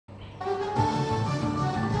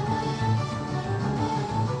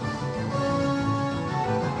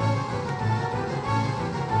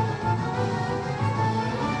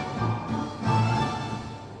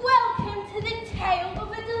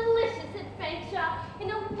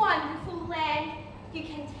wonderful land. You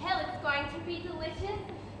can tell it's going to be delicious.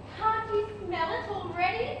 Can't you smell it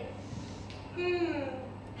already?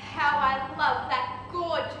 How I love that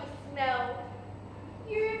gorgeous smell.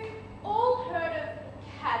 You've all heard of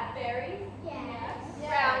Cadbury's? Yes.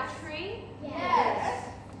 Roundtree? Yes.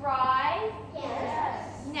 Fries?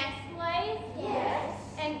 Yes. Nestle's? Yes.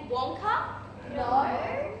 And Wonka? No.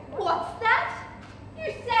 What's that?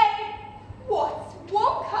 You say, what's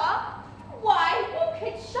Wonka? Why,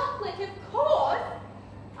 Wonka chocolate, of course.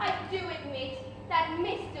 I do admit that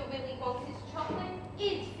Mr. Willy Wonka's chocolate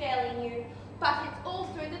is fairly new, but it's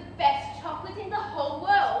also the best chocolate in the whole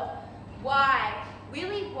world. Why,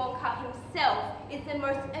 Willy Wonka himself is the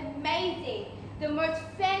most amazing, the most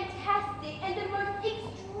fantastic, and the most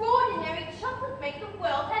extraordinary chocolate maker the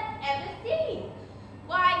world has ever seen.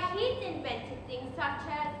 Why, he's invented things such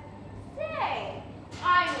as, say,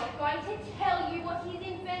 I'm not going to tell you what he's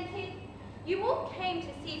invented. You all came to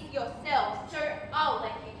see for yourselves, so I'll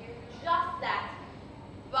let you do just that.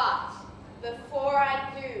 But before I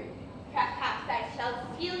do, perhaps I shall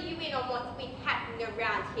fill you in on what's been happening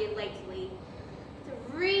around here lately.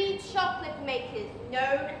 3 chocolate makers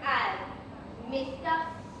known as Mr.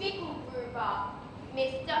 Fickelgruber,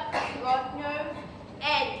 Mr. Throtnose,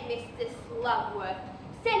 and Mr. Slugworth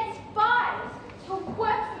sent spies to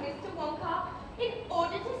work for Mr. Wonka in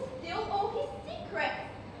order to steal all his secrets.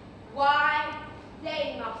 Why,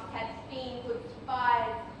 they must have been good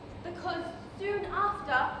spies, because soon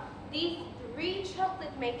after, these 3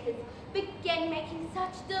 chocolate makers began making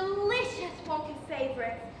such delicious Wonka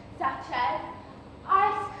favorites, such as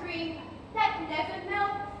ice cream that never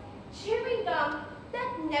melts, chewing gum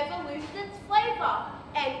that never loses its flavor,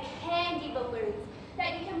 and candy balloons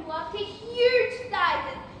that you can blow up to huge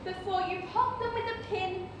sizes before you pop them with a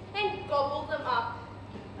pin and gobble them up.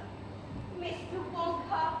 Mr.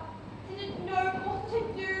 Wonka didn't know what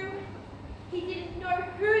to do. He didn't know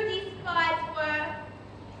who these spies were,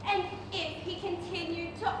 and if he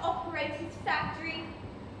continued to operate his factory,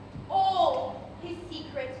 all his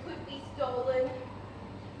secrets could be stolen.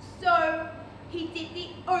 So he did the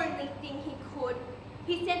only thing he could.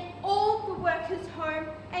 He sent all the workers home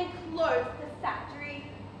and closed the factory.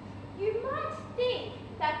 You might think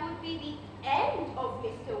that would be the end of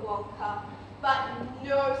Mr. Wonka, but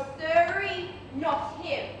no sirree, not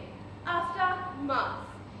him. After months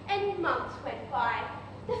and months went by,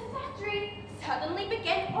 the factory suddenly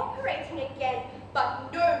began operating again,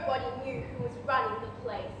 but nobody knew who was running the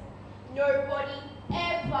place. Nobody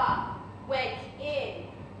ever went in,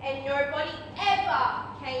 and nobody ever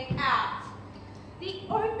came out. The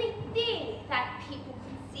only thing that people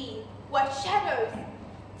could see were shadows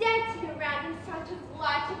dancing around in front of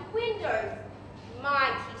lighted windows.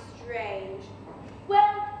 Mighty strange.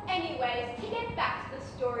 Well, anyways, to get back to the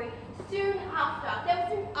story, soon after, there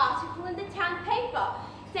was an article in the town paper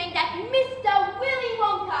saying that Mr. Willy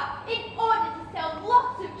Wonka, in order to sell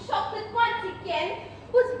lots of chocolate once again,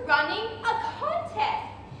 was running a contest.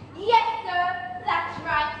 Yes, sir, that's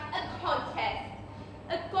right, a contest.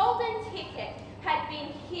 A golden ticket had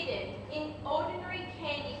been hidden in ordinary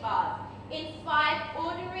candy bars in 5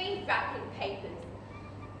 ordinary wrapping papers.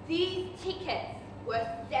 These tickets were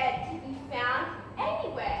said to be found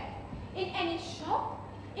anywhere, in any shop,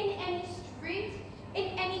 in any street, in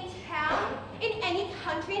any town, in any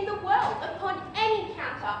country in the world, upon any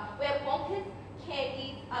counter where Wonka's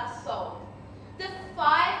candies are sold. The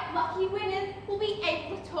 5 lucky winners will be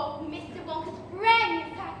able to talk Mr. Wonka's brand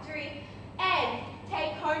new factory and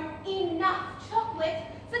take home enough chocolate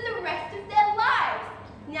for the rest of their lives.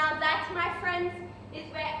 Now that, my friends,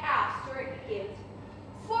 is where our story begins.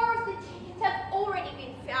 4 of the tickets have already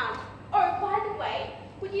been found. Oh, by the way,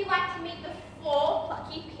 would you like to meet the 4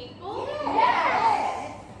 lucky people?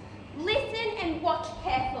 Yes! Listen and watch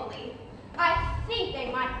carefully. I think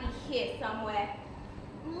they might be here somewhere.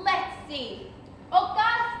 Let's see.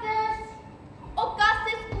 Augustus!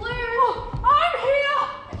 Augustus Blue! Oh, I'm here!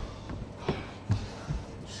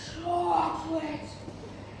 Chocolate!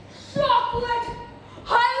 Chocolate! I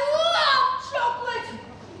love chocolate!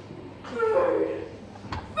 Food!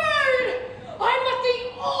 Food! I must eat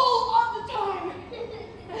all of the time!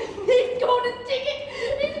 This golden ticket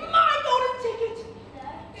is my golden ticket!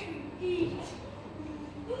 Eat!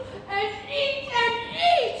 And eat and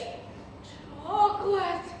eat!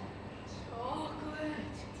 Chocolate!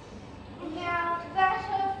 Chocolate! Now that,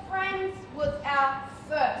 friends, was our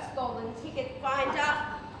first golden ticket finder,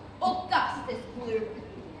 Augustus Blue.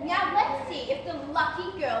 Now let's see if the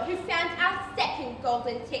lucky girl who found our second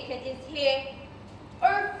golden ticket is here.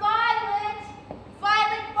 Oh, Violet!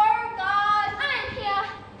 Violet Beauregard! I'm here.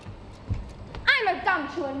 I'm a gum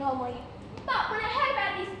chewer normally, but when I heard about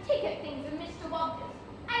by these ticket things of Mr. Walker's,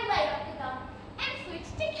 I laid off the gum and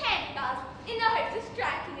switched to candy bars in the hopes of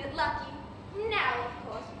striking it lucky. Now, of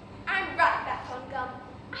course, I'm right back on gum.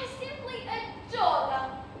 I simply adore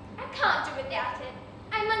gum. I can't do without it.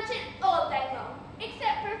 I munch it all day long,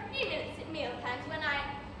 except for a few minutes at meal times when I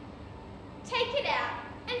take it out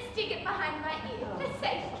and stick it behind my ear for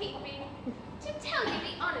safekeeping. To tell you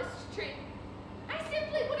the honest truth, I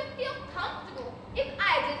simply wouldn't feel comfortable if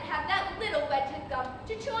I didn't have that little wedge of gum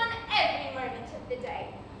to chew on every moment of the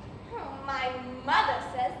day. Oh, my mother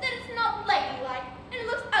says that it's not ladylike and it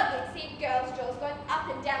looks ugly to see a girl's jaws going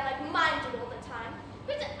up and down like mine do all the time.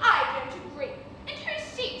 But I don't agree. And who's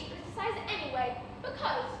she to criticize anyway?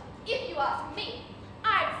 Because, if you ask me,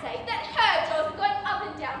 I'd say that her jaws are going up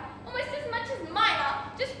and down almost as much as mine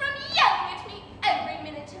are just from yelling at me every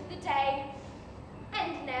minute of the day.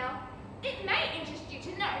 And now, it may interest you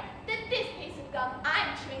to know that this piece of gum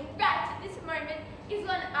I'm chewing right at this moment is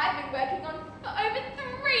one I've been working on for over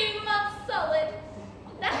 3 months solid.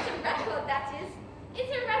 That's a record, that is. It's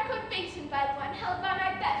a record beaten by the one held by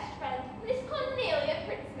my best friend, Miss Cornelia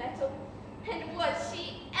Princemetal. And was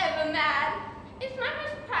she ever mad? It's my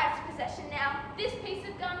most prized possession now. This piece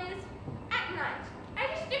of gum is. At night, I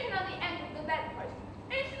just stick it on the end of the bedpost,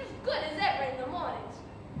 and it's as good as ever in the mornings.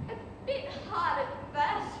 A bit hard at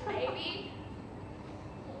first, maybe.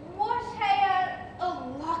 What a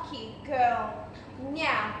lucky girl.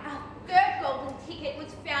 Now, our third golden ticket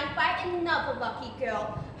was found by another lucky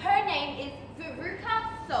girl. Her name is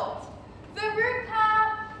Veruca Salt.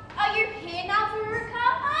 Veruca, are you here now, Veruca?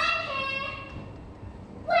 I'm here.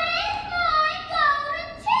 Where's my golden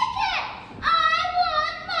ticket? I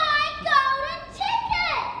want my golden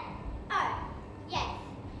ticket. Oh, yes.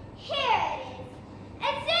 Here it is.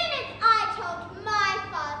 As soon as I told my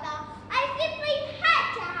father I simply had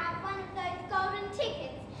to have one of those golden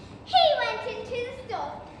tickets, he went into the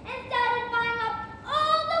store and started buying up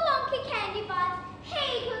all the wonky candy bars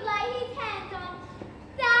he could lay his hands on.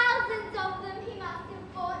 Thousands of them he must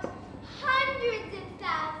have bought. Hundreds of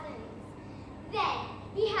thousands. Then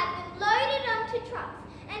he had them loaded onto trucks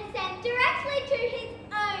and sent directly to his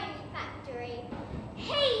own factory.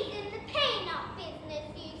 He's in the peanut business,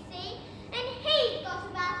 you see, and he's got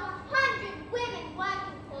about 100 women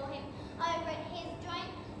working for him over at his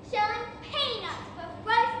joint, selling peanuts for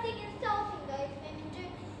roasting and salting those women do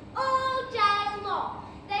all day long.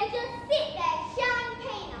 They just sit there shelling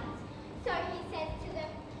peanuts. So he says to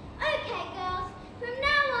them, "Okay, girls, from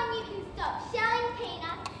now on you can stop shelling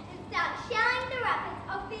peanuts and start shelling the wrappers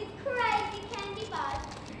of these crazy candy bars."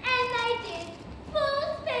 And they did, full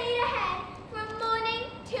speed ahead from morning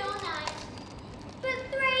till night. But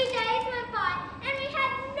 3 days went by and we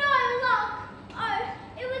had no luck. Oh,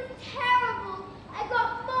 it was terrible. I got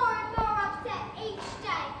more and more upset each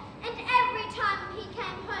day. And every time he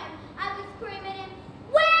came home, I would scream at him,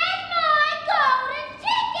 "Where's my golden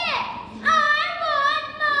ticket? I want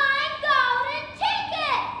my golden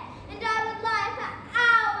ticket!" And I would lie for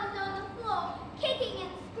hours on the floor, kicking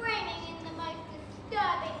and screaming in the most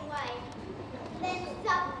disturbing way. Then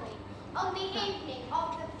suddenly, on the evening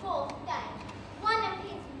of the 4th day, one of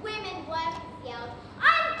his women workers yelled,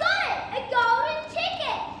 "I've got it! A golden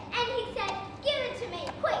ticket!" And he said, "Give it to me,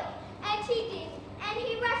 quick!" And she did. And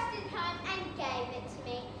he rushed it home and gave it to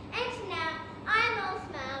me. And now I'm all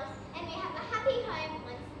smiles and we have a happy home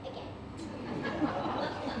once again.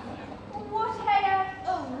 What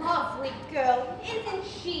a lovely girl. Isn't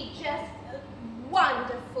she just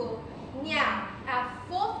wonderful? Now, our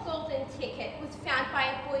fourth golden ticket was found by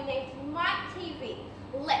a boy named Mike TV.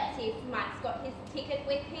 Let's see if Mike's got his ticket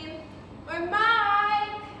with him. Oh,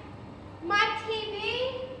 Mike! Mike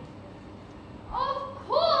TV? Of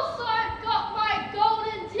course I've got my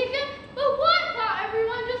golden ticket, but why can't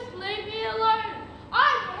everyone just leave me alone? I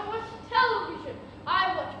want to watch television.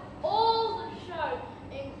 I watch all the shows,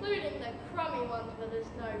 including the crummy ones where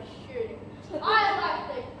there's no shooting. I like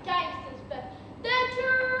the gangsters best. They're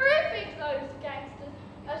terrific, those gangsters,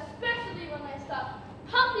 especially when they start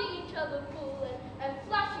pumping each other full and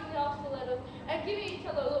flashing their stilettos and giving each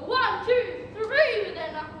other the 1, 2, 3 with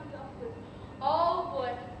their knuckles upwards. Oh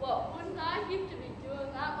boy, what wouldn't I give to be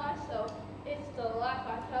doing that myself? It's the life,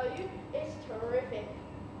 I tell you. It's terrific.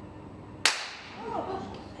 Oh,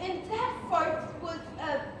 and that, folks, was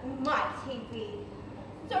Mike TV.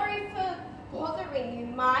 Sorry for bothering you,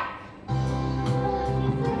 Mike.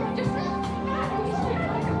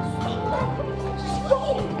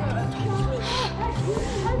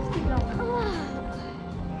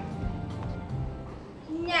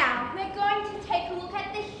 Now, we're going to take a look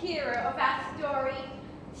at the hero of our story,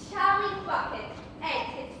 Charlie Bucket and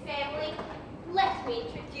his family. Let me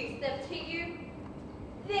introduce them to you.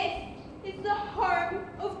 This is the home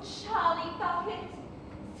of Charlie Bucket.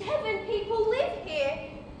 7 people live here,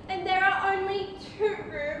 and there are only 2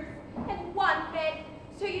 rooms and 1 bed,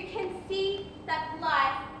 so you can see that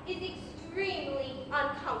life is extremely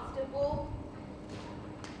uncomfortable.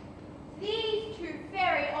 These 2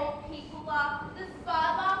 very old people are the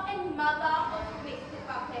father and mother of Mr.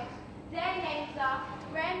 Bucket. Their names are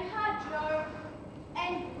Grandpa Joe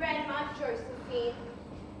and Grandma Josephine.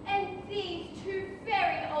 And these 2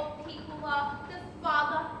 very old people are the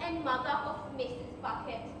father and mother of Mrs.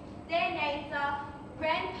 Bucket. Their names are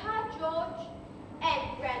Grandpa George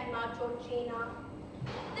and Grandma Georgina.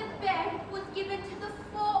 The bed was given to the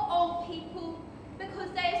 4 old people because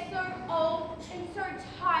they are so old and so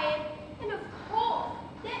tired, and of course,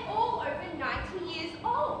 they're all over 90 years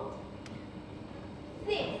old.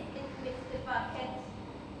 This is Mr. Bucket.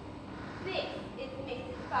 This is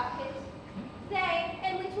Mrs. Bucket. They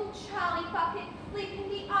and little Charlie Bucket sleep in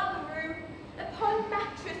the other room upon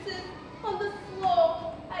mattresses on the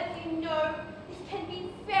floor. As you know, this can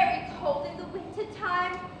be very cold in the winter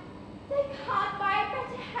time. They can't buy a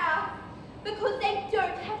better house because they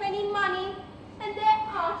don't have any money and there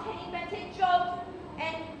aren't any better jobs.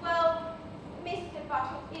 And well, Mr.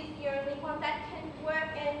 Bucket is the only one that can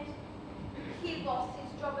work, and he lost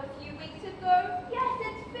his job a few weeks ago. Yes,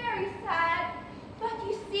 it's very sad. But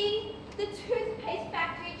you see, the toothpaste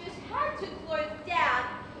factory just had to close down.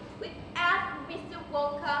 Without Mr.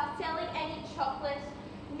 Wonka selling any chocolate,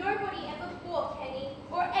 nobody ever bought any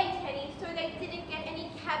or ate any, so they didn't get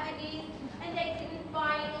any cavities and they didn't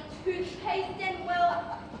buy any toothpaste, and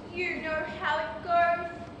well, you know how it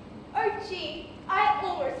goes. Oh gee, I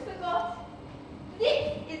almost forgot.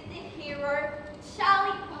 This is the hero,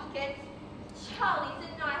 Charlie Bucket. Charlie's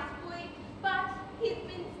a nice boy, but he's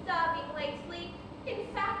been starving lately. In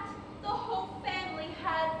fact, the whole family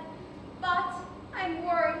has. But I'm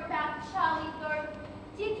worried about Charlie though.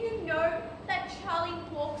 Did you know that Charlie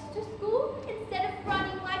walks to school instead of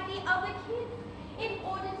running like the other kids in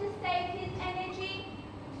order to save his energy?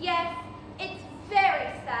 Yes, it's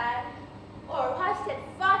very sad. Oh, I've said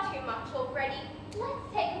far too much already. Let's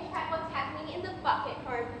take a look at what's happening in the Bucket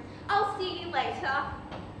home. I'll see you later.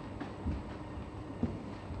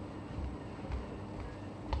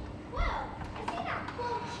 Well, I see that 4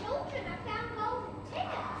 children have found golden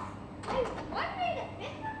tickets. I wonder if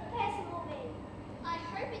this little person will be. I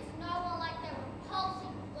hope it's no one like that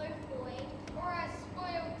repulsive blue boy, or as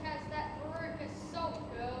spoiled as that Veruca salt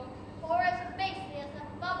girl, or as beastly as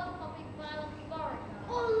that bubble popping violent foreigner.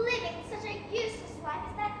 Or living such a useless life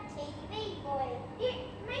as that TV boy. It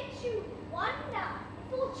makes you wonder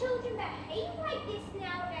if all children behave like this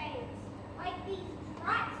nowadays. Like these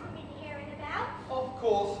frights we've been hearing about. Of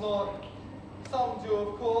course not. Some do,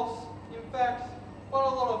 of course. In fact, but a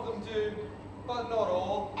lot of them do, but not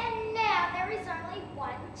all. And now there is only 1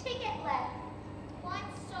 ticket left.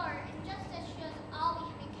 Quite so, and just as sure as I'll be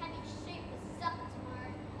having cabbage soup for supper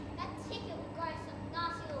tomorrow, that ticket will go to some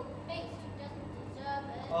nasty little beast who doesn't deserve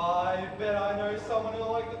it. I bet I know someone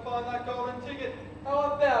who'll like to find that golden ticket.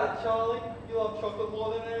 How about it, Charlie? You love chocolate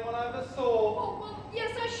more than anyone I ever saw. Oh, well,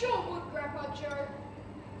 yes, I sure would, Grandpa Joe.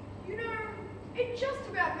 You know, it just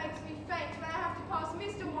about makes me faint when I have to pass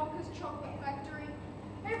Mr. Wonka's chocolate factory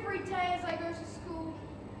every day as I go to school.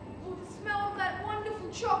 Oh, the smell of that wonderful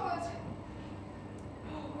chocolate.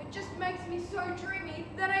 Oh, it just makes me so dreamy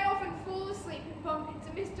that I often fall asleep and bump into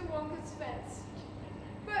Mr. Wonka's fence.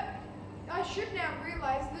 But I should now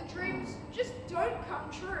realize that dreams just don't come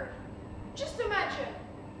true. Just imagine,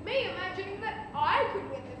 me imagining that I could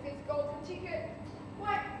win the 5th golden ticket.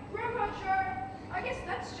 Why, Grandpa Joe, I guess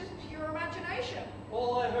that's just pure imagination.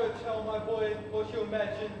 All I heard tell my boy what you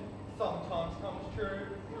imagine sometimes comes true.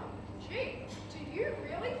 Oh, gee, do you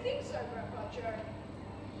really think so, Grandpa Joe?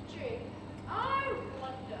 Gee, I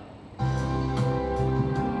wonder.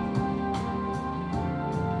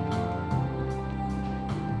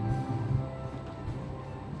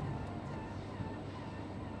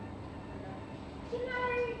 You know,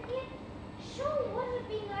 it sure would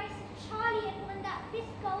be nice if Charlie had won that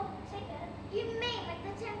 5th golden ticket. You mean like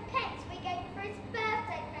the 10 pence we gave for his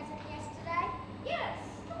birthday present yesterday? Yes,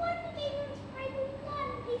 the one we gave him to pray for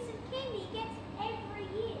 1 piece of candy he gets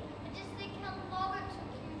every year. But just think how long it took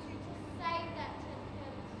you to save that 10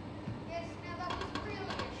 pence. Yes, now that was really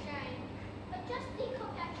a shame. But just think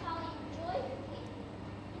of how Charlie enjoyed the candy.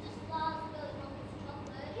 He just loves Willy Wonka's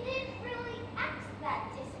chocolate. He didn't really act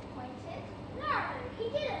that disappointed. No,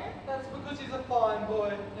 he didn't. That's because he's a fine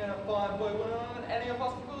boy, and a fine boy wouldn't any of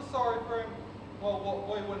us feel sorry for him. Well, what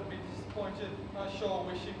boy wouldn't be disappointed? I sure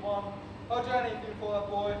wish he'd won. I'll do anything for that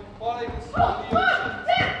boy. Why even swallow the ocean?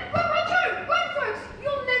 There! Grandpa Joe! Run, folks!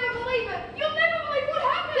 You'll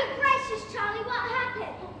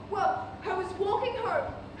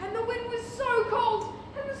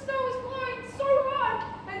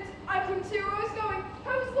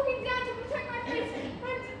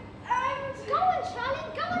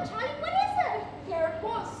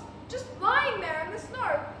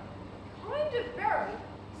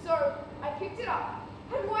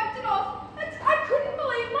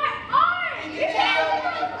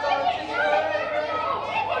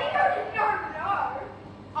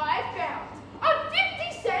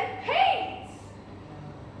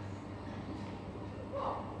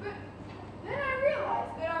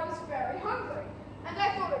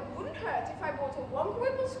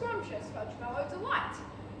scrumptious fudge-mallow delight,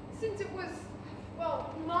 since it was,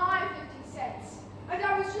 well, my 50 cents, and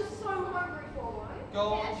I was just so hungry for one.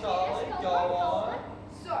 Go on, Charlie, go on.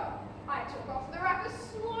 So, I took off the wrapper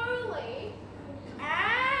slowly,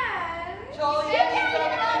 and... Charlie, you've got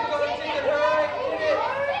a ticket, hurry, eat it.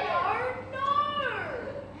 No!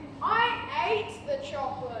 I ate the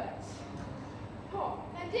chocolate. Oh,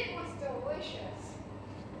 and it was delicious.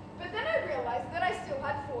 But then I realized that I still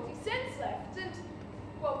had 40 cents left, and,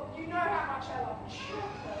 well, you know how much I love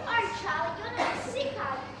chocolate. Oh, Charlie, you're not sick,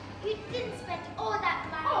 are you? You didn't spend all that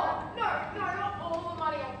money Oh, on... no, not all the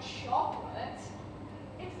money on chocolate.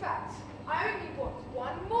 In fact, I only bought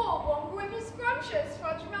one more Wonka Wimple Scrumptious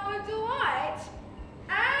Fudge-Mallow Delight,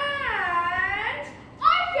 and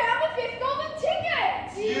I found the 5th golden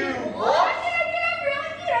ticket! You what? I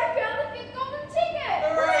really did! I found the 5th golden ticket!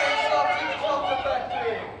 Hooray, it's off to the chocolate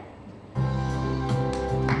factory.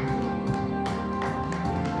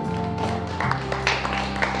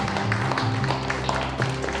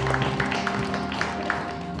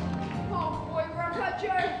 Oh boy, Grandpa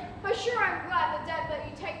Joe, I'm glad that Dad let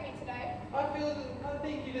you take me today. I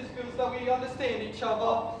think he just feels that we understand each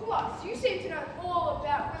other. Plus, you seem to know all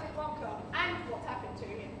about Willy Wonka and what's happened to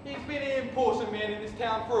him. He's been an important man in this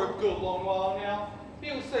town for a good long while now.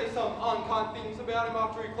 People say some unkind things about him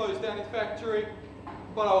after he closed down his factory,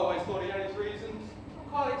 but I always thought he had his reasons. I'm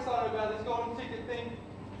quite excited about this golden ticket thing.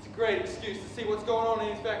 It's a great excuse to see what's going on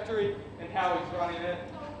in his factory and how he's running it.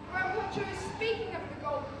 Grandpa Joe, speaking of the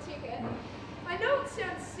golden ticket, I know it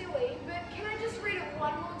sounds silly, but can I just read it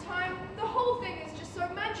one more time? The whole thing is just so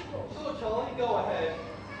magical. Sure, Charlie, go ahead.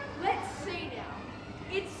 Let's see now.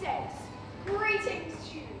 It says, "Greetings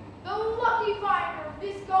to you, the lucky finder of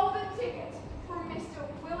this golden ticket, from Mr.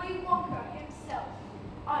 Willy Wonka himself.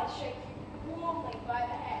 I shake you warmly by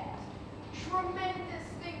the hand. Tremendous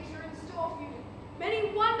things are in store for you.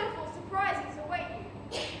 Many wonderful surprises await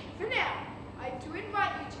you. For now, I do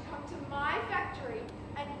invite you to come to my factory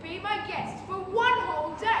and be my guest for one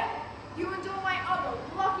whole day. You and all my other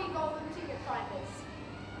lucky golden ticket finders.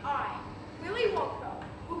 I, Willy Wonka,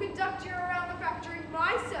 will conduct you around the factory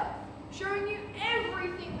myself, showing you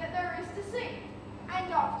everything that there is to see.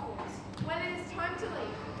 And afterwards, when it is time to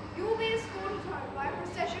leave, you will be escorted home by a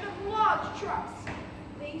procession of large trucks.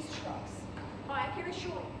 These trucks, I can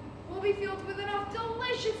assure you, will be filled with enough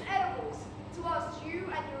delicious edibles to last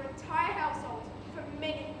you and your entire household for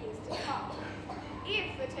many years to come.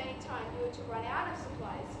 If at any time you were to run out of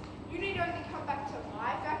supplies, you need only come back to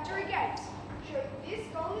my factory gate, show this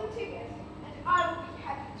golden ticket, and I will be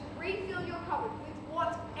happy to refill your cupboard with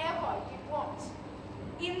whatever you want.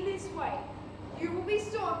 In this way, you will be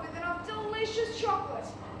stored with enough delicious chocolate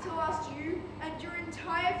to last you and your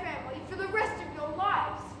entire family for the rest of your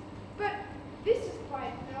lives. But this is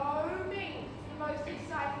by no means the most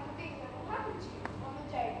exciting thing that will happen to you on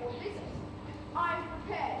the day of your visit. I've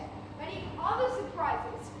prepared many other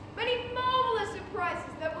surprises, many marvelous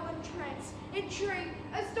surprises that will entrance, intrigue,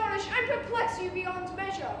 astonish, and perplex you beyond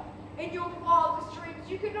measure. In your wildest dreams,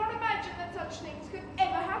 you could not imagine that such things could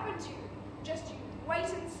ever happen to you. Just you wait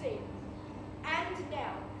and see. And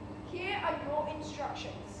now, here are your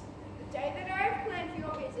instructions. The day that I have planned for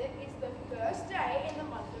your visit is the first day in the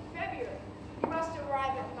month of February. You must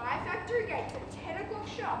arrive at my factory gates at 10 o'clock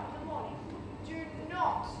sharp in the morning. Do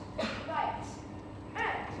not be late.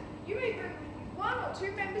 And you may bring with you 1 or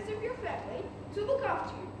 2 members of your family to look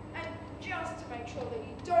after you, and just to make sure that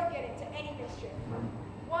you don't get into any mischief.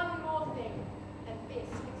 One more thing, and this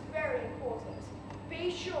is very important.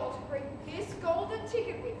 Be sure to bring this golden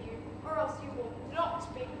ticket with you, or else you will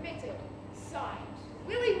not be permitted. Signed,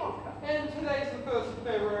 Willy Wonka. And today's the 1st of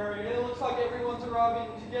February, and it looks like everyone's arriving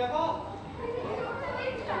together.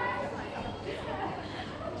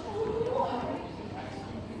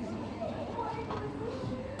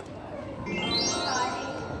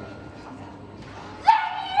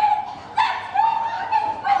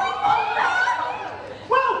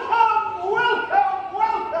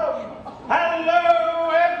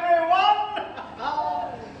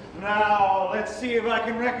 Now, let's see if I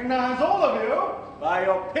can recognize all of you by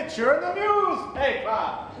your picture in the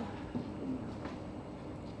newspaper.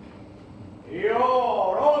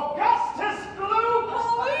 You're Augustus Gloop.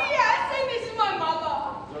 Oh, yes, and this is my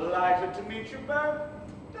mother. Delighted to meet you both.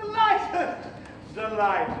 Delighted.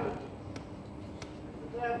 Delighted.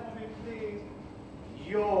 Stand for me, please.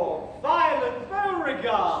 You're Violet Beauregard.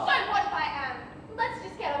 So what if I am? Let's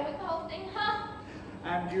just get on with the whole thing, huh?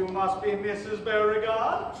 And you must be Mrs.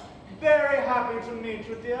 Beauregard. Very happy to meet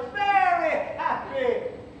you, dear. Very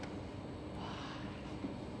happy.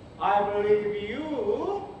 I believe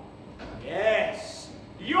you. Yes,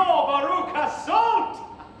 you're Baruch Assault.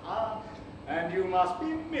 must be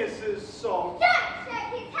Mrs. Salt. Don't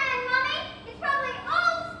shake his hand, Mummy. It's probably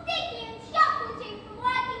all sticky and chocolatey from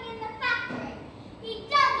working in the factory. He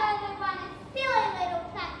does only run a silly little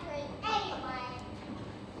factory anyway.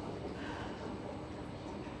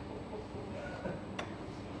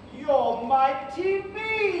 You're my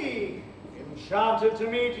TV! Enchanted to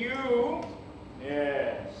meet you.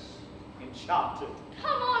 Yes, enchanted.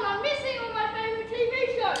 Come on, I'm missing all my favourite TV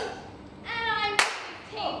shows. And I'm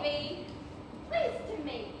Mrs. TV. Pleased to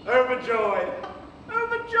meet you. Overjoyed.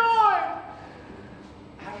 Overjoyed!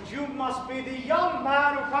 And you must be the young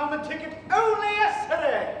man who found the ticket only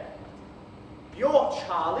yesterday. You're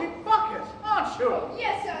Charlie Bucket, aren't you?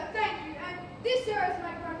 Yes, sir, thank you. And this, sir, is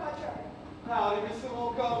my Grandpa Joe. Howdy, Mr.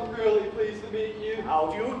 Walker. I'm really pleased to meet you. How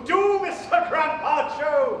do you do, Mr. Grandpa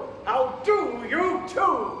Joe? How do you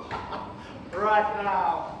do? Right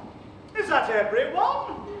now. Is that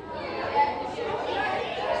everyone?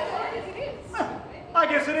 I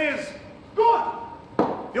guess it is. Good.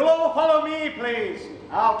 You'll all follow me, please.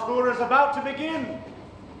 Our tour is about to begin.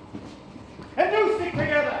 And do stick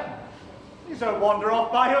together. Please don't wander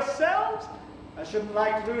off by yourselves. I shouldn't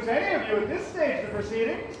like to lose any of you at this stage of the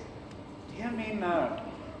proceedings. Dear me, no.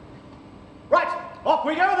 Right, off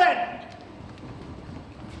we go then.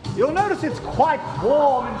 You'll notice it's quite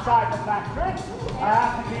warm inside the factory. I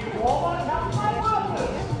have to keep it warm on account of my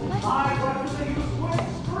workers. My workers are used to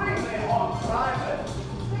extremely hot climate.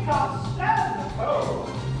 They can't stand the cold.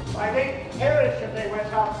 Why, they'd perish if they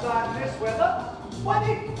went outside in this weather. Why,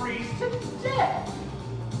 they'd freeze to death.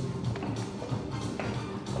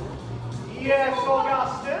 Yes,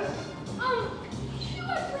 Augustus? You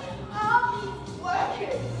actually are these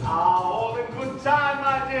workers. All in good time,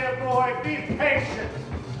 my dear boy. Be patient.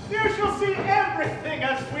 You shall see everything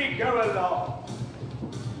as we go along.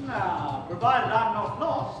 Now, provided I'm not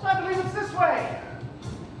lost, I believe it's this way.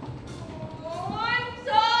 Oh, I'm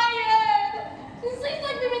tired. It seems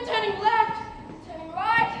like we've been turning left, turning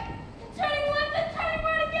right, and turning left and turning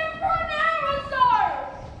right again for an hour or so.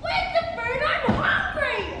 Where's the food? I'm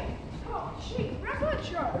hungry. Oh, gee, Grandpa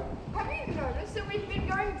Joe, have you noticed that we've been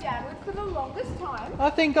going downward for the longest time? I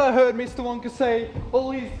think I heard Mr. Wonka say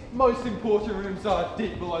all his most important rooms are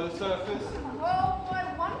deep below the surface. Well,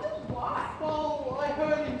 I wonder why. Well, I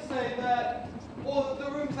heard him say that all the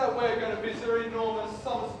rooms that we're going to visit are enormous.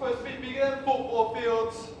 Some are supposed to be bigger than football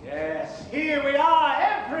fields. Yes, here we are,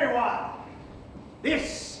 everyone.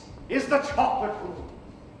 This is the chocolate room.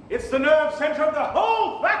 It's the nerve center of the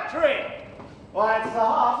whole factory. Why, it's the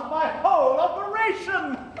heart of my whole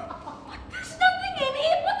operation. There's nothing in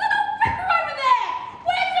here but that old wrecker over there.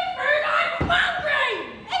 Where's the food? I'm hungry.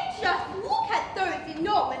 And just look at those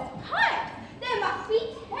enormous pipes. There must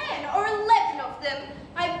be 10 or 11 of them.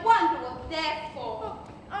 I wonder what they're for.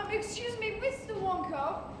 Excuse me, Mr.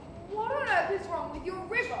 Wonka, what on earth is wrong with your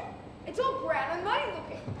river? It's all brown and muddy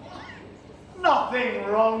looking. Nothing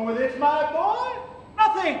wrong with it, my boy.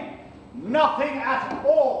 Nothing. Nothing at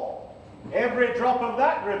all. Every drop of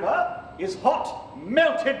that river is hot,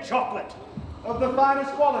 melted chocolate of the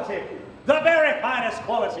finest quality. The very finest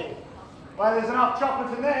quality. Why, there's enough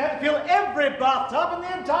chocolate in there to fill every bathtub in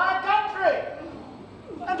the entire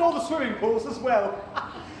country. And all the swimming pools as well.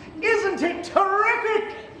 Isn't it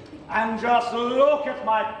terrific? And just look at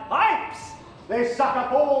my pipes. They suck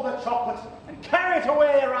up all the chocolate and carry it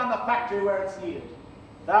away around the factory where it's needed.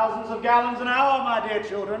 Thousands of gallons an hour, my dear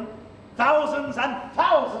children. Thousands and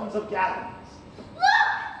thousands of gallons.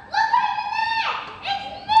 Look! Look over there! It's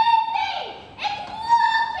moving! It's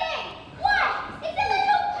walking! What? It's a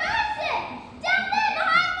little person! Down there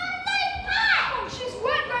behind one of those pipes! Oh, she's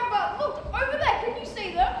right, Grandpa. Look, over there. Can you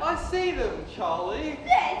see them? I see them, Charlie.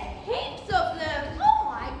 There's heaps of them. Oh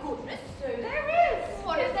my goodness, so there is.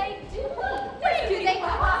 What do they do? Where do they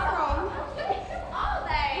come from? Are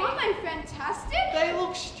they? Aren't they fantastic? They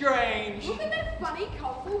look strange. Look at that funny,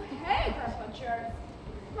 colourful hair, Grandpa Joe.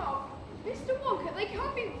 Oh, Mr. Wonka, they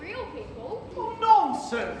can't be real people. Oh,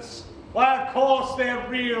 nonsense. Why, of course they're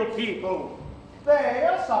real people. They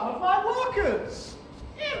are some of my workers.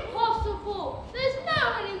 Impossible. There's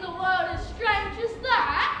no one in the world as strange as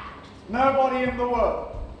that. Nobody in the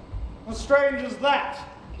world. As strange as that.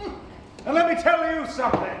 And let me tell you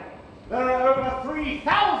something. There are over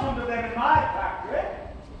 3,000 of them in my factory.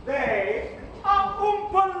 They are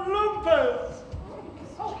Oompa Loompas.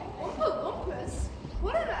 Oh, Oompa Loompas?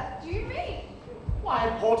 What on earth do you mean? Why,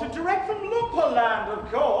 imported direct from Loompa Land,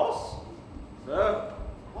 of course. So,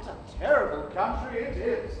 what a terrible country it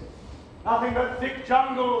is. Nothing but thick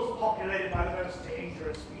jungles populated by the most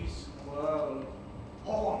dangerous beasts in the world.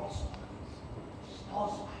 Hornswogglers,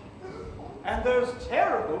 snozwagglers, and those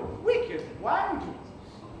terrible, wicked wangies.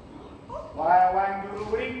 Why,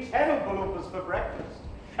 10 Oompa Loompas for breakfast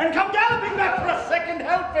and come galloping back for a second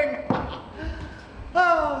helping.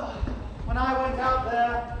 When I went out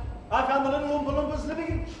there, I found the little Oompa Loompas living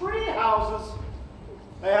in tree houses.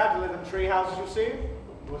 They had to live in tree houses, you see,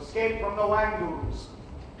 to escape from the Wangoos,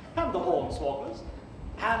 and the Hornswogglers,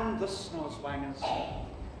 and the Snowswangers.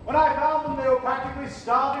 When I found them, they were practically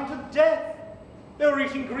starving to death. They were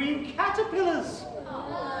eating green caterpillars,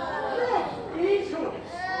 beetles,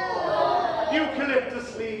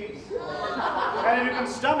 eucalyptus leaves, and if you can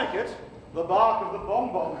stomach it, the bark of the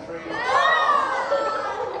bonbon tree.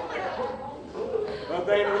 But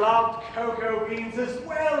they loved cocoa beans as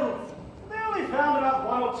well. They only found about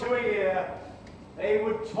 1 or 2 a year. They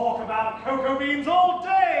would talk about cocoa beans all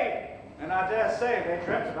day, and I dare say they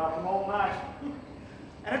dreamt about them all night.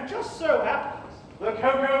 And it just so happens the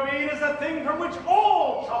cocoa bean is a thing from which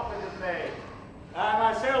all chocolate is made. I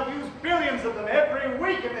myself use billions of them every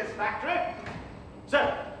week in this factory.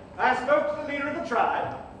 So, I spoke to the leader of the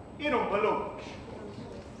tribe, in Oompa Loompa,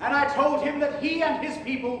 and I told him that he and his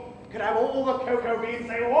people could have all the cocoa beans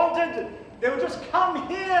they wanted. They would just come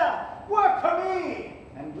here, work for me,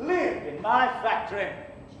 and live in my factory.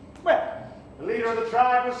 Well, the leader of the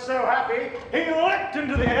tribe was so happy, he leapt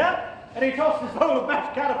into the air, and he tossed his bowl of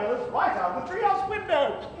mashed caterpillars right out of the treehouse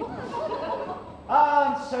window.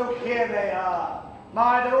 And so here they are.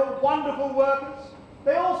 They're all wonderful workers.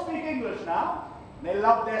 They all speak English now. And they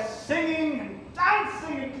love their singing and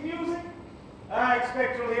dancing and music. I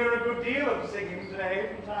expect you'll hear a good deal of singing today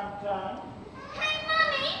from time to time. Hey,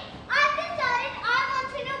 Mummy, I've decided I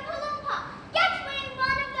want an Oompa Loompa. Get me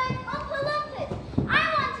one of those Oompa Loompas. I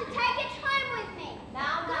want to take it home with me.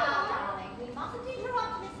 Now, darling, we mustn't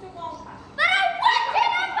interrupt Mr. Wonka. But I want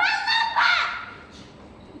an Oompa Loompa!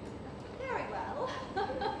 Very well.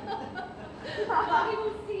 I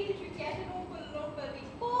will see that you get an Oompa Loompa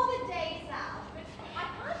before the day's out, but I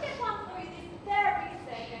can't get one for you this very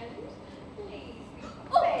second. Please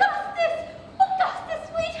be Augustus! Augustus,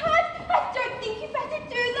 sweetheart! I don't think you better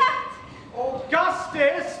do that!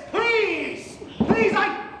 Augustus, please! Please, I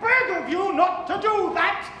beg of you not to do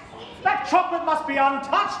that! That chocolate must be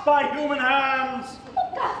untouched by human hands!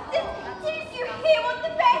 Augustus, didn't you hear what the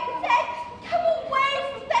baker said? Come away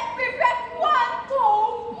from that river at once!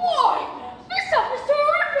 Oh, boy! This stuff is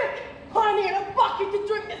terrific! I need a bucket to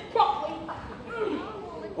drink this properly.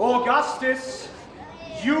 Augustus,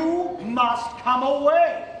 you must come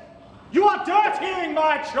away. You are dirtying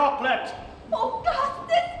my chocolate.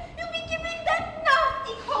 Augustus, you'll be giving that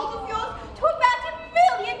nasty cold of yours to about 1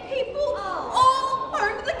 million people all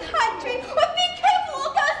over the country. But be careful,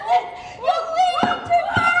 Augustus! You'll lead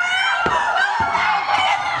to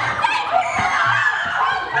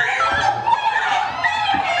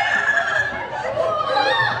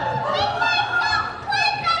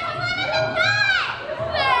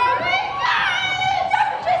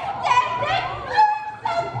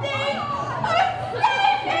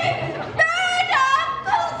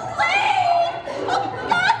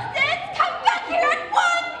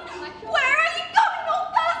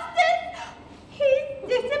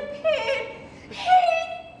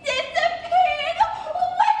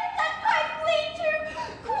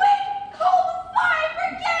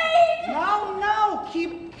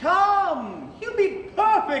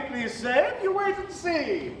safe. You wait and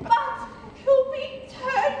see. But you'll be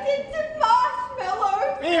turned into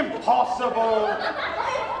marshmallows. Impossible.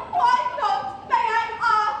 Why not, may I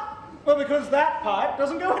ask? Well, because that pipe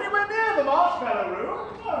doesn't go anywhere near the marshmallow room.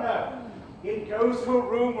 Oh, no. It goes to a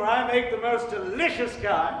room where I make the most delicious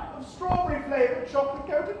kind of strawberry-flavored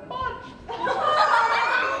chocolate-coated fudge.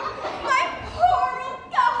 My poor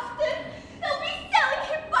Augustus! They'll be selling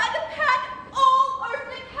him by the pound all over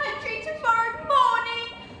the country tomorrow morning.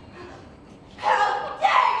 How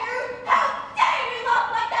dare you! How dare you laugh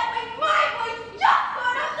like that when my boy's just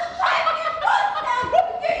gone off the pipe of your boss now? You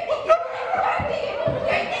think you're dirty?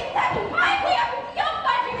 You think that I'm here with your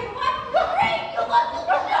budget with one ridiculous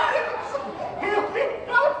nose? He'll be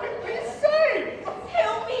perfectly safe.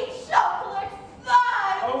 He'll be chocolate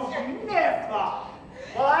fudge. Oh, never.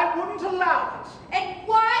 Well, I wouldn't allow it. And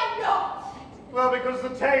why not? Well, because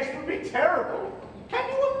the taste would be terrible. Can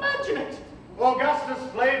you imagine it? Augustus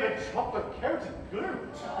flavored chocolate-coated glue.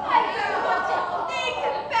 I don't want to think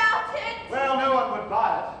about it. Well, no one would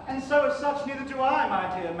buy it, and so as such, neither do I,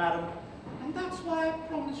 my dear madam. And that's why I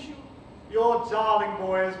promise you, your darling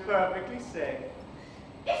boy is perfectly safe.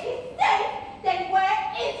 If he's safe, then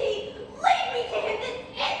where is he? Lead me to him this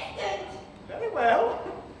instant. Very well.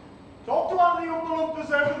 Talk to one of the Oompa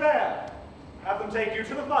Loompas over there. Have them take you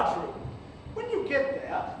to the fudge room. When you get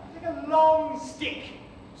there, take a long stick.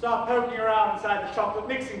 Start poking around outside the chocolate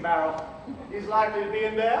mixing barrel. He's likely to be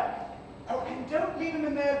in there. Oh, and don't leave him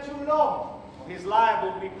in there too long. He's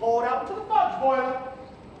liable to be poured out into the fudge boiler.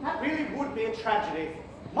 That really would be a tragedy.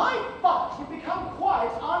 My fudge would become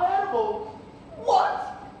quite unedible.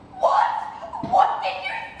 What? What? What did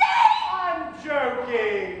you say? I'm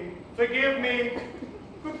joking. Forgive me.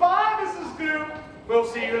 Goodbye, Mrs. Glue. We'll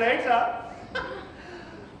see you later.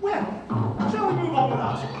 Well, shall we move on with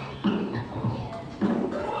us?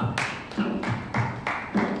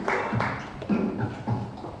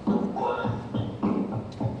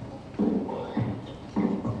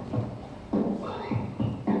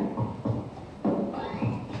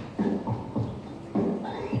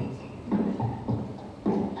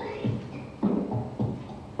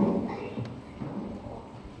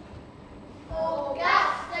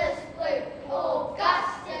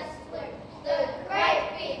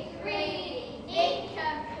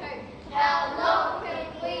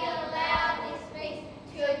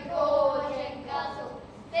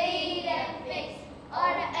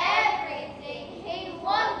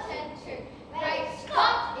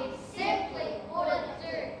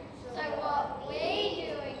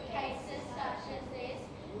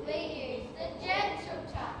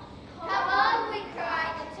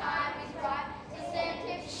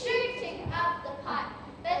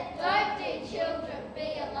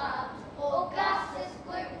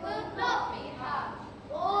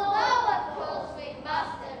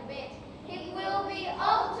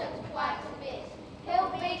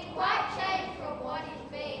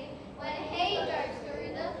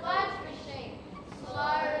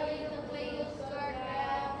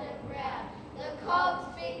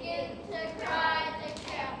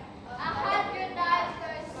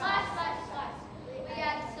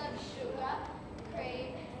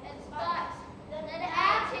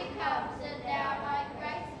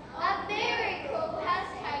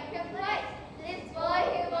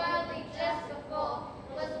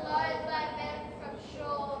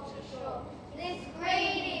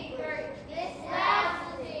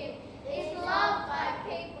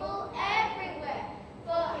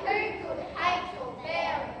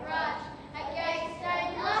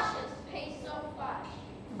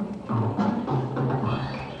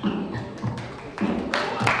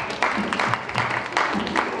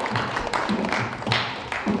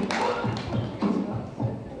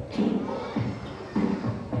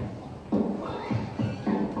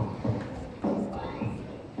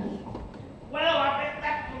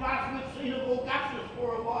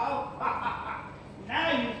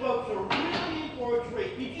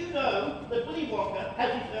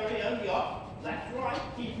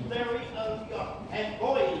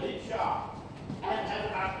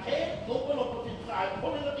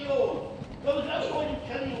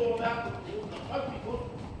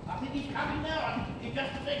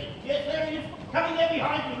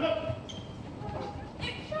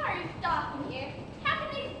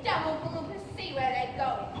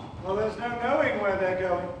 Well, there's no knowing where they're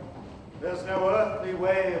going. There's no earthly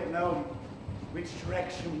way of knowing which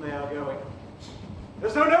direction they are going.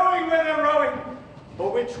 There's no knowing where they're rowing,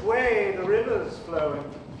 or which way the river's flowing.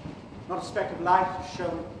 Not a speck of light is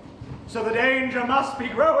showing, so the danger must be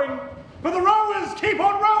growing. But the rowers keep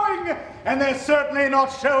on rowing, and they're certainly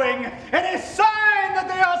not showing any sign that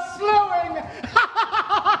they are slowing.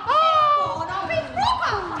 Oh, no, he's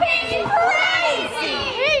wrong. He's crazy.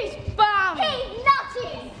 He's bummed. He's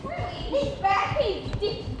nutty. He's bad. He's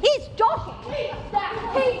deep. He's dodgy. He's that.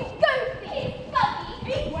 He's goofy. He's fuzzy.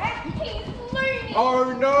 He's wet. He's loony.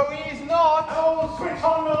 Oh, no, he's not. Oh, switch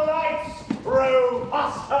on the lights. Row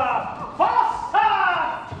faster.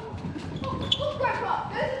 Faster! Look, Grandpa,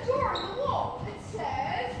 there's a door on the wall. It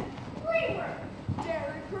says green room,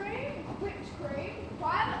 dairy cream, whipped cream,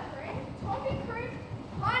 violet cream, toffee cream,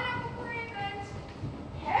 pineapple cream, and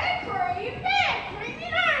hair cream. Hair cream? You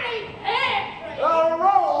don't need hair cream.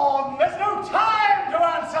 Row on. There's no time to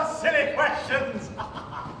answer silly questions.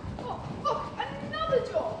 Oh, look, another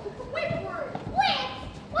door. Whip room.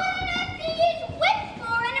 Whips? What on earth do you use whips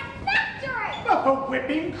for in a factory? Oh,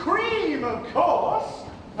 whipping cream, of course.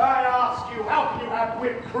 I ask you, how can you have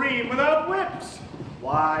whipped cream without whips?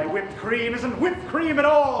 Why, whipped cream isn't whipped cream at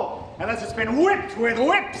all, unless it's been whipped with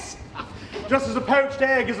whips. Just as a poached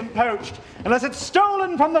egg isn't poached, unless it's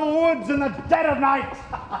stolen from the woods in the dead of night.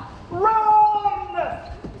 Run!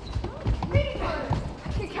 Green room.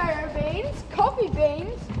 Cacao beans, coffee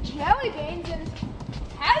beans, jelly beans, and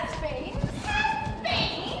has-beens.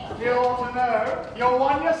 Has-beens? You ought to know. You're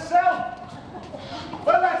one yourself.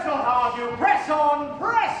 But let's not argue. Press on!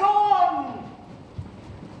 Press on!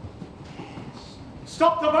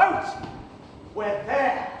 Stop the boat! We're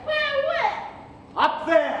there. Where? Up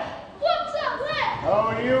there. What's up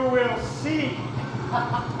Oh, you will see.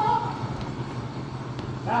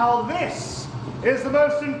 Now this is the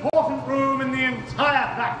most important room in the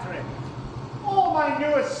entire factory. All my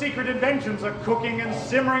newest secret inventions are cooking and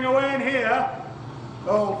simmering away in here.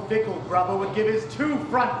 Old Fickle Grubber would give his 2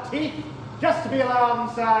 front teeth just to be allowed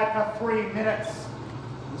inside for 3 minutes.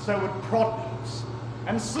 And so would Prodnose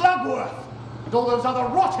and Slugworth and all those other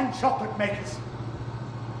rotten chocolate makers.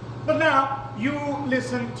 But now, you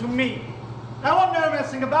listen to me. I want no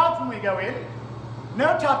messing about when we go in.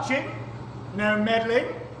 No touching, no meddling,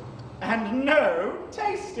 and no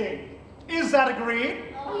tasting. Is that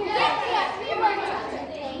agreed? Oh, yes, we were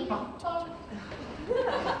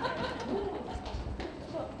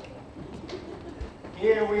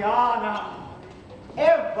Here we are now.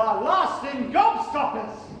 Everlasting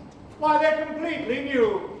gobstoppers. Why, they're completely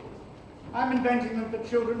new. I'm inventing them for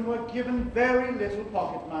children who are given very little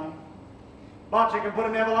pocket money. But you can put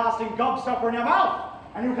an everlasting gobstopper in your mouth,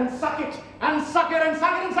 and you can suck it, and suck it, and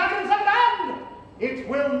suck it, and suck it, and suck it, and it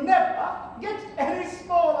will never get any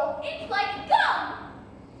smaller. It's like gum.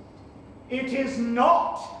 It is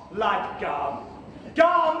not like gum.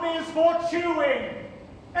 Gum is for chewing.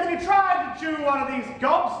 And if you tried to chew one of these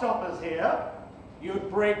gobstoppers here, you'd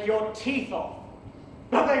break your teeth off.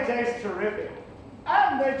 But they taste terrific.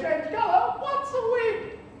 And they change color once a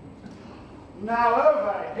week. Now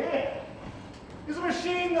over here is a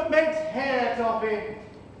machine that makes hair toffee.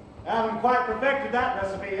 I haven't quite perfected that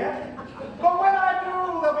recipe yet. But when I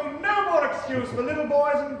do, there'll be no more excuse for little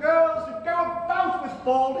boys and girls to go about with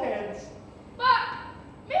bald heads. But,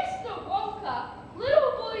 Mr. Wonka,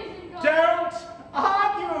 little boys and girls... Don't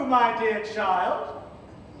argue, my dear child.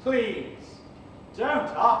 Please, don't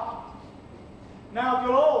argue. Now, if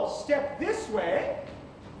you'll all step this way,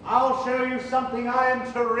 I'll show you something I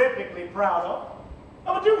am terrifically proud of.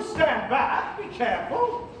 Oh, but do stand back, be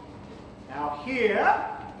careful. Now, here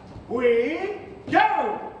we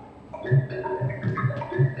go.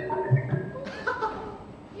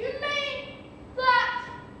 You mean that's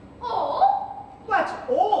all? That's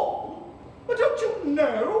all? But don't you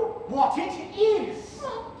know what it is?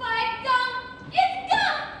 Oh, by gum! It's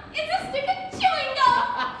gum! It's a stick of chewing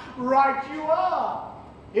gum! Right you are.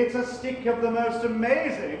 It's a stick of the most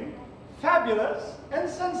amazing, fabulous, and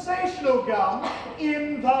sensational gum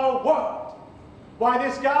in the world. Why,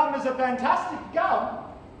 this gum is a fantastic gum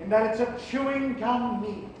in that it's a chewing gum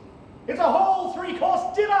meal. It's a whole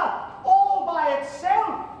 3-course dinner all by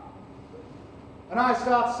itself. When I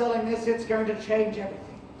start selling this, it's going to change everything.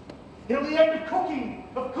 It'll be aimed at cooking,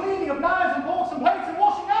 of cleaning, of knives and forks and plates and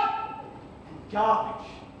washing up, and garbage.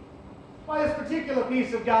 Why, this particular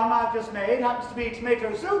piece of gum I've just made happens to be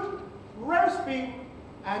tomato soup, roast beef,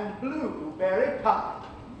 and blueberry pie.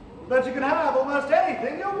 But you can have almost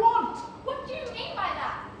anything you want. What do you mean by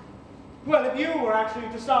that? Well, if you were actually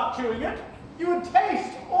to start chewing it, you would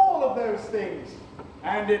taste all of those things.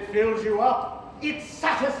 And it fills you up. It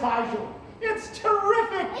satisfies you. It's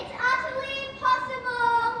terrific. It's utterly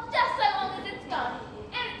impossible. Just so long as it's gum,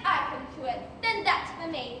 and I can chew it, then that's for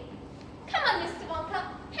me. Come on, Mr. Wonka,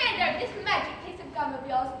 hand over this magic piece of gum of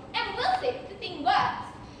yours, and we'll see if the thing works.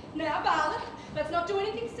 Now, Violet, let's not do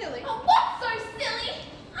anything silly. Oh, what's so silly?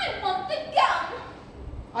 I want the gum.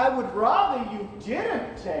 I would rather you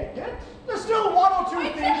didn't take it. There's still 1 or 2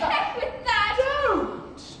 To things heck with that.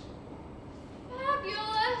 Don't!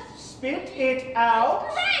 Fabulous. Spit it out.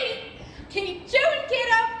 Great. Keep chewing,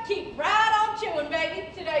 kiddo. Keep right on chewing, baby.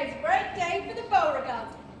 Today's a great day for the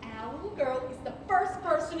Beauregards. Our little girl is the first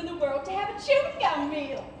person in the world to have a chewing gum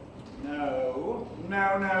meal. No,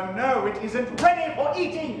 no, no, no. It isn't ready for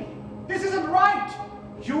eating. This isn't right.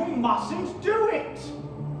 You mustn't do it.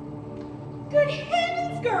 Good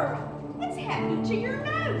heavens, girl. What's happening to your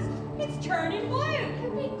nose? It's turning blue.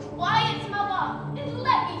 Be quiet, Mother, and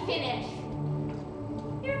let me finish.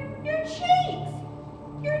 Your cheeks.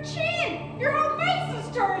 Your chin. Your whole face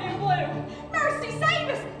is turning blue. Mercy save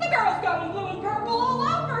us. The girl's going blue and purple all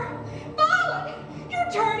over. Violet,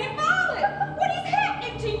 you're turning violet. What is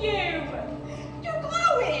happening to you? You're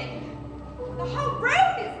glowing. The whole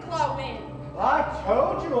room is glowing. I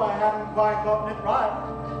told you I hadn't quite gotten it right.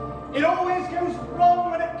 It always goes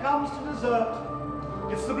wrong when it comes to dessert.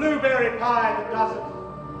 It's the blueberry pie that does it.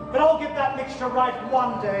 But I'll get that mixture right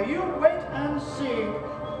one day. You wait and see.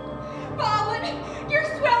 Violet, you're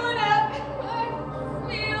swelling up. I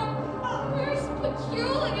feel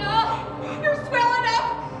peculiar. You're swelling up.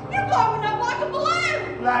 You're blowing up like a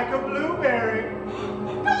balloon. Like a blueberry.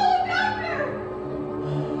 Call a doctor.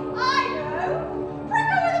 I know. Prick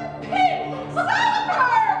her with a pin. Stop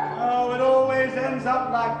her. Oh, it always ends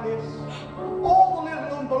up like this. All the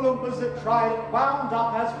little Oompa Loompas that tried it wound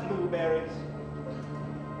up as blueberries.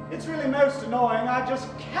 It's really most annoying. I just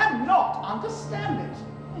cannot understand it.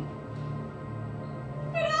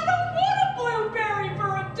 But I don't want a blueberry for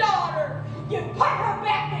a daughter. You put her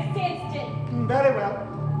back this instant. Very well.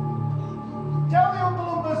 Tell the Oompa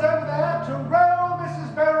Loompas over there to roll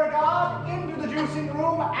Mrs. Beauregard into the juicing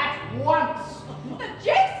room at once. The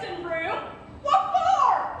juicing room? What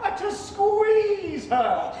for? To squeeze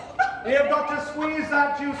her. You've got to squeeze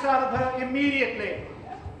that juice out of her immediately.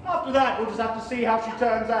 After that, we'll just have to see how she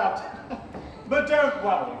turns out. But don't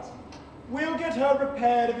worry. We'll get her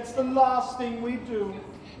repaired if it's the last thing we do.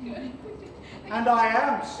 And I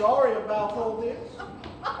am sorry about all this.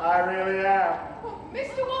 I really am.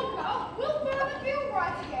 Mr. Wonka, will Furman be all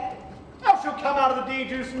right again? Now she'll come out of the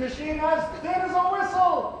de-juicing machine as thin as a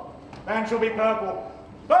whistle. And she'll be purple.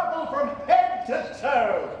 Purple from head to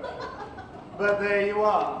toe. But there you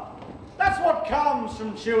are. That's what comes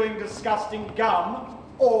from chewing disgusting gum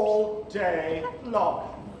all day long.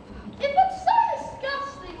 If it's so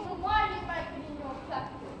disgusting, then why do you make it in your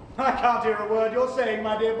factory? I can't hear a word you're saying,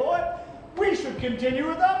 my dear boy. We should continue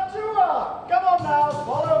with our tour. Come on now,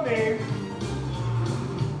 follow me.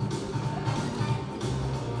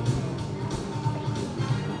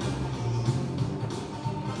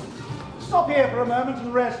 Stop here for a moment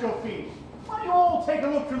and rest your feet. Why don't you all take a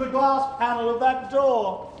look through the glass panel of that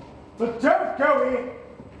door? But don't go in.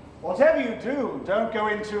 Whatever you do, don't go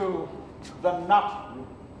into the nut room,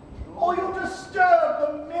 or you'll disturb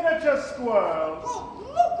the miniature squirrels. Oh,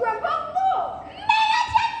 look, Grandpa, look!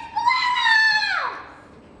 Miniature squirrels!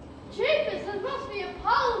 Jeepers, there must be a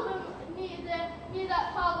pile of them near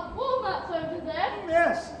that pile of walnuts over there.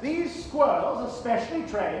 Yes, these squirrels are specially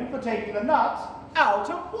trained for taking the nuts out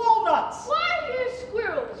of walnuts. Why use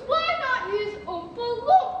squirrels? Why not use Oompa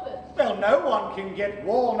Loompas? Well, no one can get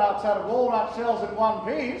walnuts out of walnut shells in one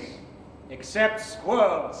piece, except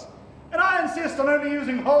squirrels. And I insist on only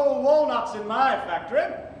using whole walnuts in my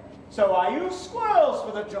factory, so I use squirrels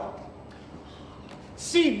for the job.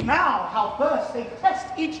 See now how first they test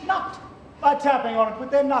each nut by tapping on it with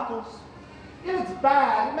their knuckles. If it's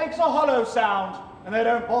bad, it makes a hollow sound, and they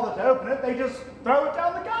don't bother to open it, they just throw it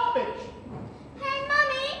down the garbage. Hey,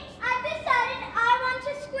 Mummy, I've decided I want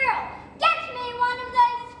a squirrel. Get me one of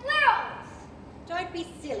those squirrels. Don't be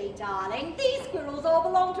silly, darling. These squirrels all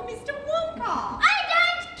belong to Mr. Wonka. I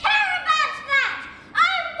don't care about that. I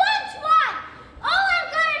want one. All I've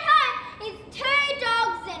got at home is 2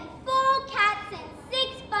 dogs and 4 cats and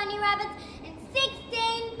 6 bunny rabbits and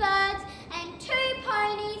 16 birds and 2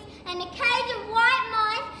 ponies and a cage of white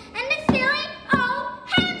mice and a silly old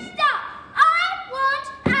hamster. I want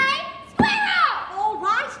a squirrel. All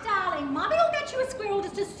right, darling. Mummy will get you a squirrel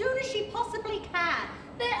just as soon as she possibly can.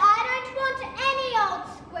 But I don't want any old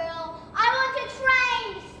squirrel. I want a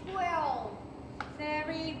trained squirrel.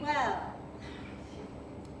 Very well.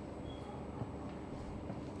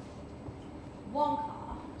 Wonka,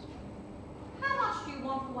 how much do you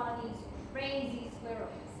want for one of these crazy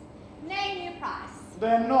squirrels? Name your price.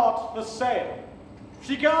 They're not for sale.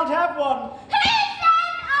 She can't have one. Who said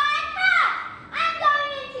I can't? I'm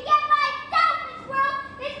going in to get myself a squirrel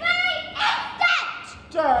this very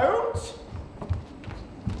instant. Don't.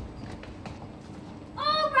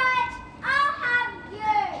 All right, I'll have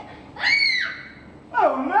you.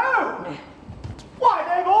 Oh no! Why,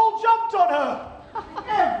 they've all jumped on her!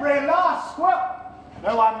 Every last squirrel!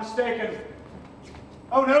 No, I'm mistaken.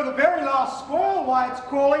 Oh no, the very last squirrel, why, it's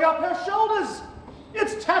crawling up her shoulders!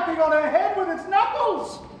 It's tapping on her head with its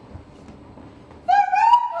knuckles!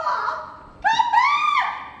 Veronica! Come back!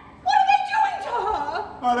 What are they doing to her?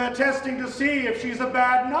 Oh, they're testing to see if she's a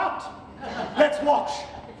bad nut. Let's watch.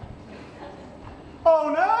 Oh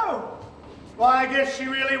no! Why, I guess she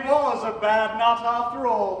really was a bad nut after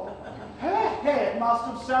all. Her head must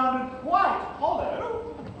have sounded quite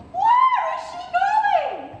hollow. Where is she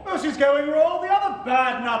going? Oh, she's going where all the other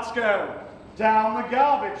bad nuts go. Down the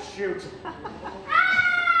garbage chute. Oh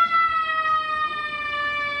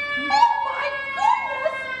my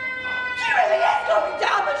goodness! She really is going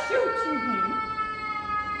down the chute!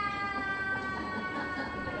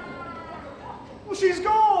 Well, she's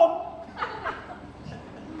gone.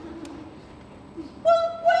 Well,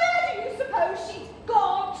 where do you suppose she's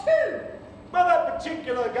gone to? Well, that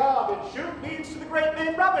particular garbage chute leads to the great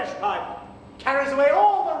main rubbish pipe. Carries away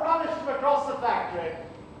all the rubbish from across the factory.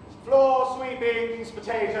 Floor sweepings,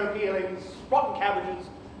 potato peelings, rotten cabbages,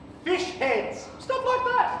 fish heads, stuff like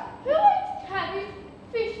that. Who eats cabbage,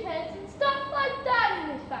 fish heads, and stuff like that in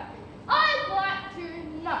this factory? I'd like to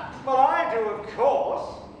know. Well, I do, of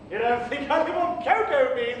course. You don't think I live on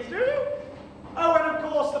cocoa beans, do you? Oh, and of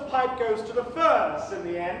course the pipe goes to the furnace in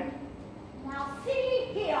the end. Now see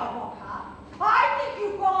here, Wonka. I think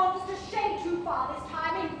you've gone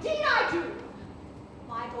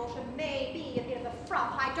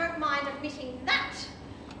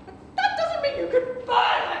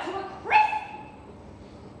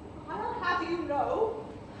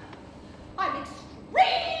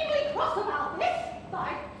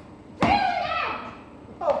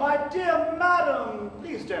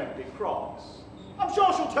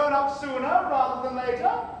to turn up sooner rather than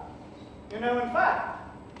later. You know, in fact,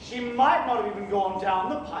 she might not have even gone down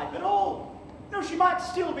the pipe at all. No, she might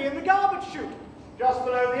still be in the garbage chute, just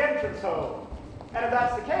below the entrance hole. And if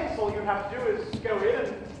that's the case, all you have to do is go in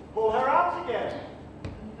and pull her out again.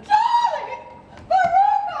 Darling!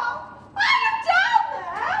 Veruca! Are you down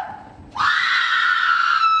there?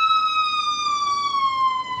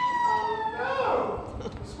 Oh, no!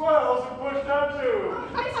 The squirrels have pushed her too.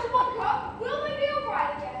 Mr. Wonka, will they be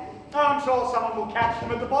alright again? I'm sure someone will catch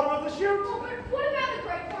them at the bottom of the chute. Oh, but what about the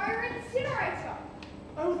Great Fire Incinerator?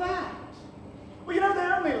 Oh, that? Well, you know, they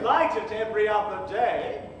only light it every other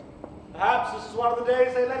day. Perhaps this is one of the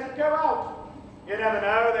days they let it go out. You never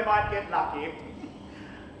know, they might get lucky.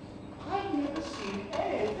 I've never seen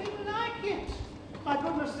anything like it. My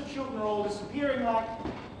goodness, the children are all disappearing like,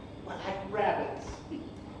 well, like rabbits.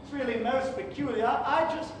 It's really most peculiar.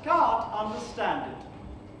 I just can't understand it.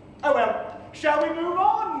 Oh, well, shall we move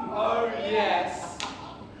on? Oh, yes.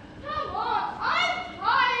 Come on, I'm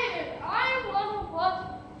tired. I want to watch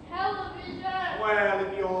television. Well,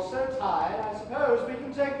 if you're so tired, I suppose we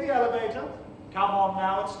can take the elevator. Come on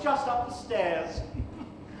now, it's just up the stairs.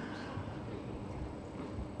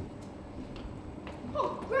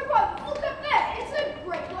 Oh, Grandpa, look up there. It's a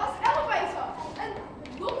great glass elevator. And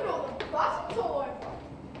look at all the buttons all over.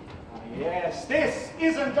 Yes, this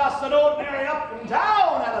isn't just an ordinary up and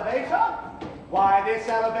down elevator. Why, this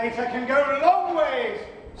elevator can go long ways,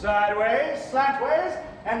 sideways, slantways,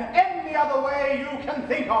 and any other way you can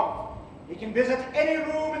think of. It can visit any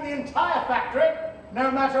room in the entire factory, no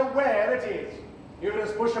matter where it is. You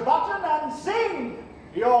just push a button and zing,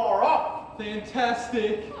 you're off.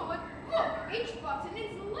 Fantastic. Oh, and look, each button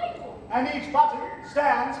is labeled. And each button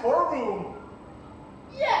stands for a room.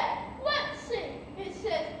 Yeah, let's see. It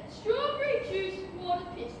says strawberry juice water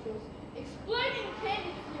pistols, exploding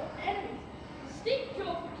candy for your enemies, stick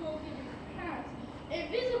jaw for talking to your parents,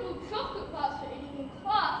 invisible chocolate bars for eating in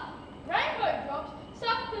class, rainbow drops,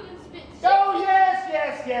 suck them and spit. Oh, yes,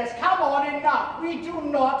 yes, yes. Come on, enough. We do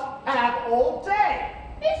not have all day.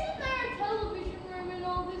 Isn't there a television room in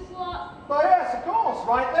all this lot? But yes, of course,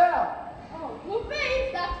 right there. Oh, well,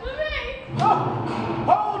 me, that's for me. Oh,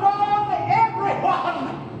 hold on,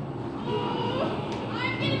 everyone.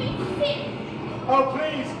 I'm gonna be sick. Oh,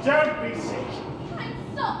 please, don't be sick. Try and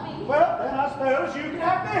stop me. Well, then I suppose you can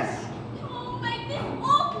have this. Oh, make this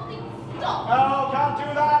awful thing stop. Oh, can't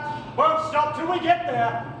do that. Won't stop till we get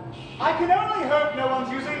there. I can only hope no one's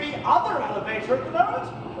using the other elevator at the moment.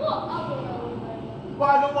 What other elevator?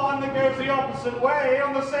 Why, the one that goes the opposite way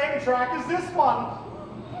on the same track as this one.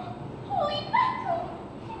 Holy mackerel.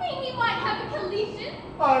 You mean we might have a collision?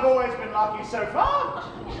 I've always been lucky so far.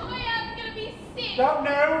 Now I am gonna be sick. No,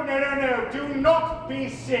 no, no, no, no. Do not be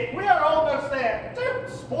sick. We are almost there. Don't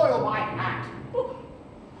spoil my hat.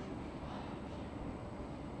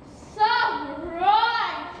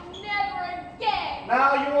 Right. Never again.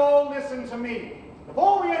 Now you all listen to me.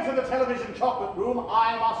 Before we enter the television chocolate room,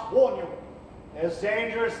 I must warn you. There's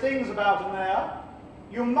dangerous things about in there.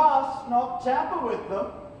 You must not tamper with them.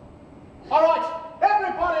 All right,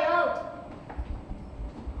 everybody out.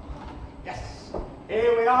 Yes,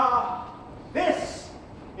 here we are. This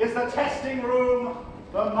is the testing room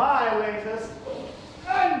for my latest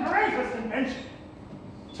and greatest invention,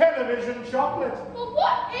 television chocolate. Well,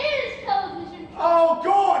 what is television? Oh,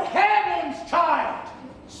 good heavens, child!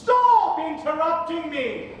 Stop interrupting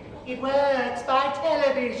me! It works by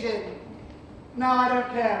television. Now, I don't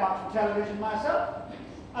care much for television myself.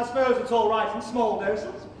 I suppose it's all right in small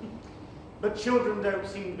doses. But children don't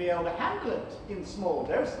seem to be able to handle it in small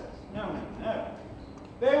doses. No, no, no.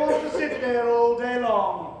 They want to sit there all day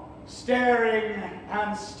long, staring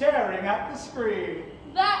and staring at the screen.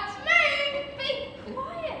 That's me. Be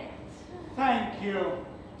quiet. Thank you.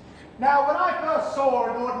 Now, when I first saw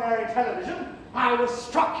an ordinary television, I was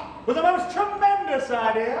struck with the most tremendous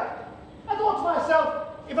idea. I thought to myself,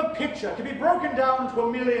 if a picture could be broken down to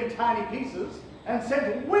a million tiny pieces and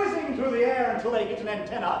sent whizzing through the air until they hit an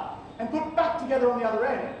antenna and put back together on the other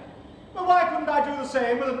end, well, why couldn't I do the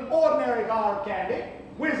same with an ordinary bar of candy,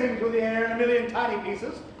 whizzing through the air in a million tiny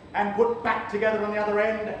pieces and put back together on the other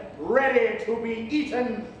end, ready to be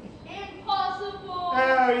eaten? Impossible.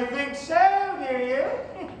 Oh, you think so, do you?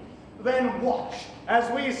 Then watch as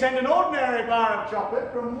we send an ordinary bar of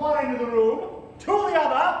chocolate from one end of the room to the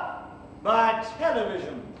other by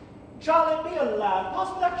television. Charlie, be allowed.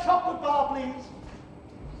 Pass me that chocolate bar, please.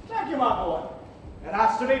 Thank you, my boy. It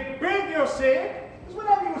has to be big, you see, because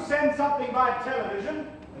whenever you send something by television,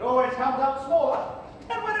 it always comes out smaller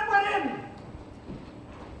than when it went in.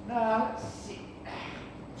 Now, let's see.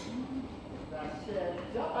 That's it.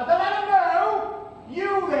 I better let him know.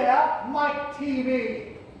 You there, Mike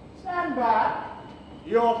TV. Stand back.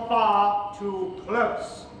 You're far too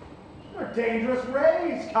close. There are dangerous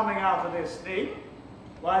rays coming out of this thing.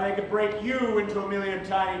 Why, they could break you into a million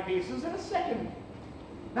tiny pieces in a second.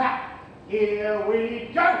 Now, here we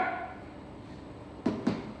go.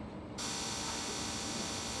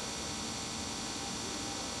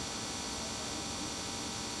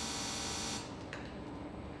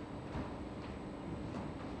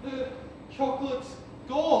 The chocolate's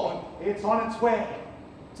gone. It's on its way.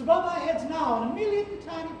 It's above our heads now in a million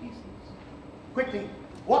tiny pieces. Quickly,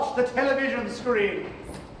 watch the television screen.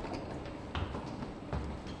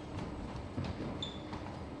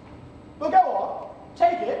 Well, go on.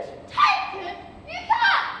 Take it. Take it? You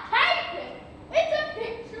can't take it. It's a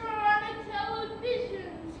picture on a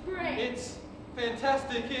television screen. It's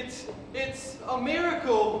fantastic. It's a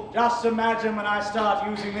miracle. Just imagine when I start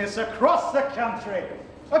using this across the country.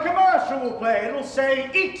 A commercial will play. It'll say,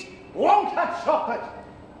 "Eat Wonka chocolate.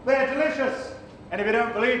 They're delicious." And if you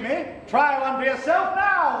don't believe me, try one for yourself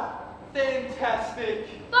now. Fantastic.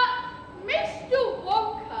 But, Mr.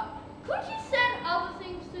 Wonka, could you send other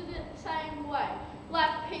things to the same way?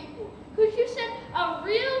 Like people. Could you send a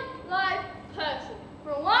real live person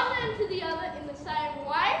from one end to the other in the same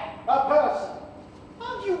way? A person.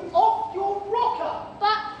 Are you off your rocker?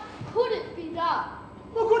 But could it be done?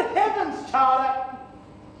 Well, good heavens, Charlie.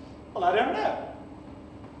 Well, I don't know.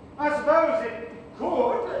 I suppose it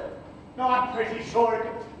could. No, I'm pretty sure it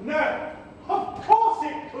could. No, of course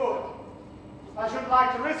it could. I shouldn't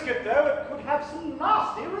like to risk it, though. It could have some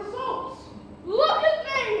nasty results. Look at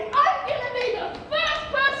me! I'm gonna be the first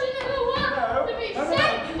person in the world to be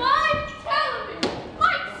sent by television!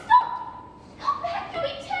 Mike, stop! Stop! How can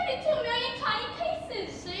we turn it to a million tiny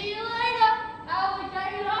pieces? See you later,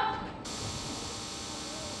 alligator!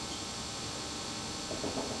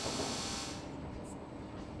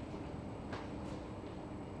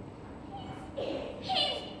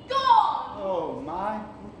 He's gone! Oh, my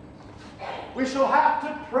goodness. We shall have to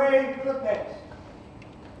pray for the best.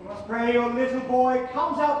 We must pray your little boy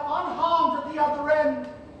comes out unharmed at the other end.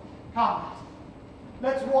 Come,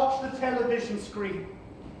 let's watch the television screen.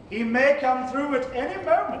 He may come through at any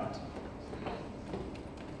moment.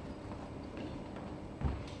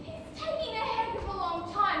 He's taking a heck of a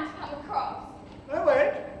long time to come across. Oh,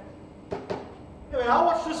 wait. Wait, I'll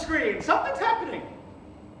watch the screen. Something's happening.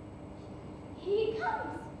 Here he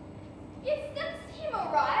comes. Yes, that's him,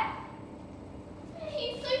 all right.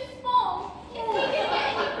 He's so small. Is he going to get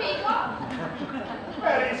any bigger?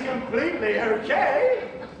 Well, he's completely okay.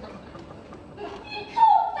 You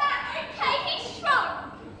call that okay? He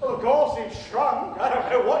shrunk. Well, of course he shrunk. I don't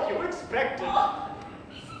know what you expected. Oh,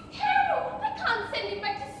 this is terrible. I can't send him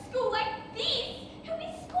back to school like this. He'll be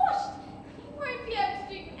squashed. He won't be able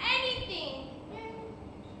to do anything.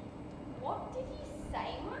 What did he say,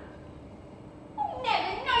 Mike? Oh,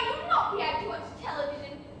 never. No, you'll not be able to watch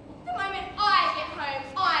television. The moment I get home,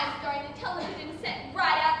 I'm throwing the television set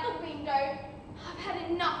right out the window. I've had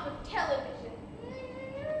enough of television.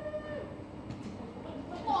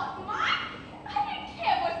 What, Mike? I don't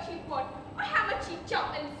care what you want or how much you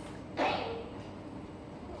jump and scream.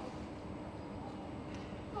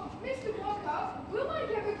 Oh, Mr. Wonka, will I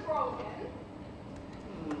ever grow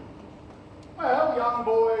again? Well, young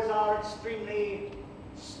boys are extremely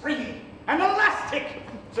springy and elastic.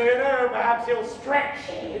 So, you know, perhaps he'll stretch.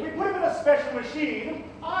 If we put him in a special machine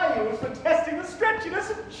I use for testing the stretchiness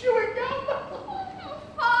of chewing gum. How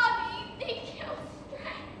far do you think he'll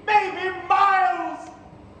stretch? Maybe miles.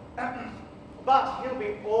 But he'll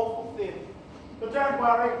be awful thin. But don't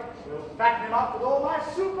worry, we'll fatten him up with all my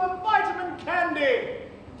super vitamin candy.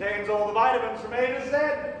 Contains all the vitamins from A to Z.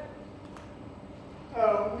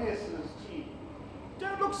 Oh, Mrs. T,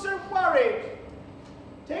 don't look so worried.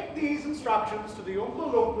 Take these instructions to the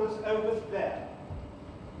Oompa Loompas over there.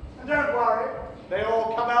 And don't worry, they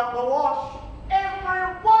all come out in the wash.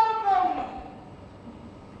 Every one of them!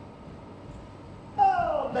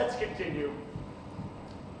 Oh, let's continue.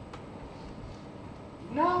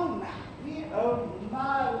 Now, oh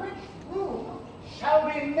my, which room shall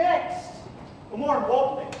be next? Or more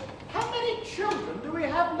importantly, how many children do we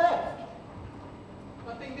have left?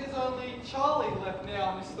 I think there's only Charlie left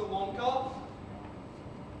now, Mr. Wonka.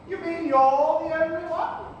 You mean you're the only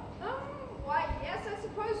one? Why, yes, I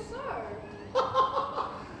suppose so.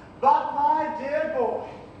 But my dear boy,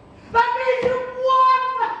 that means you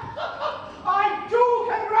won! I do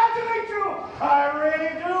congratulate you! I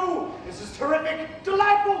really do! This is terrific,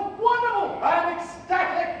 delightful, wonderful! I'm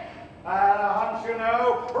ecstatic! I had a hunch, you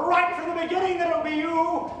know, right from the beginning that it'll be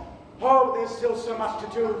you! Oh, there's still so much to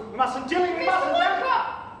do. We mustn't dilly, we mustn't dilly.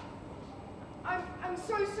 I'm I'm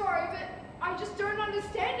so sorry, but I just don't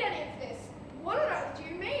understand any of this. What on earth do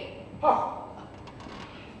you mean? Oh.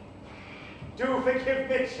 Do forgive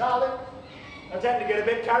me, Charlotte. I tend to get a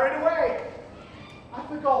bit carried away. I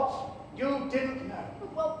forgot. You didn't know.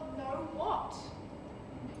 Well, no, what?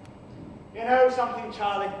 You know something,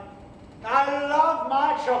 Charlie? I love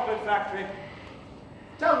my chocolate factory.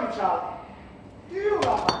 Tell me, Charlie, do you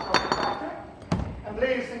love my chocolate factory? And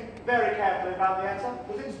please think very carefully about the answer,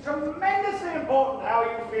 because it's tremendously important how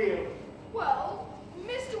you feel. Well,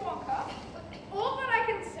 Mr. Wonka, all that I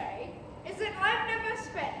can say is that I've never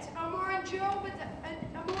spent a more enjoyable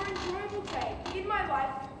day in my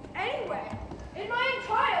life anywhere in my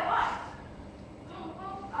entire life. Oh,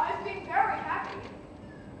 well, I've been very happy.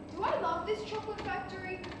 Do I love this chocolate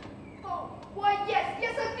factory? Oh, why,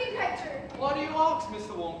 yes, I think I do. Why do you ask,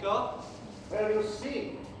 Mr. Wonka? Well, you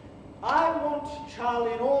see, I want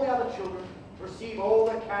Charlie and all the other children to receive all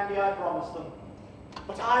the candy I promised them.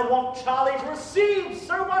 But I want Charlie to receive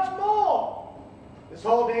so much more. This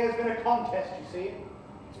whole day has been a contest, you see.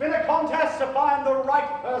 It's been a contest to find the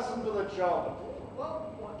right person for the job.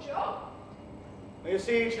 Well, what job? You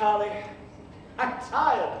see, Charlie, I'm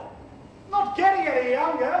tired. Not getting any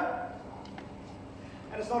younger.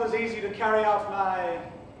 And it's not as easy to carry out my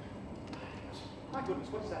goodness,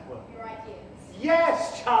 what is that word? Your ideas.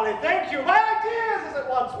 Yes, Charlie, thank you. My ideas, as it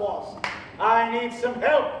once was. I need some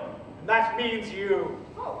help, and that means you.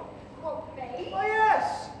 Oh, well, me? Oh,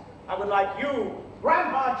 yes. I would like you,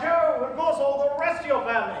 Grandpa Joe, and of course all the rest of your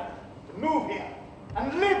family, to move here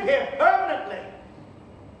and live here permanently.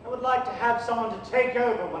 I would like to have someone to take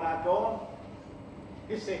over when I'm gone.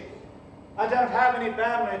 You see, I don't have any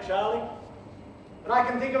family, Charlie, but I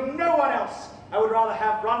can think of no one else I would rather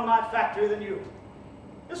have run my factory than you.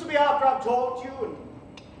 This will be after I've taught you and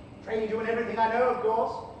trained you in everything I know, of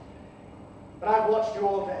course. But I've watched you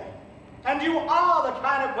all day. And you are the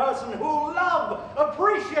kind of person who love,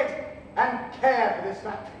 appreciate, and care for this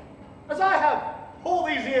factory, as I have all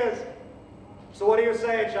these years. So what do you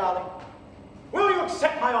say, Charlie? Will you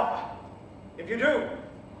accept my offer? If you do,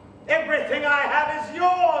 everything I have is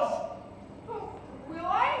yours. Oh, will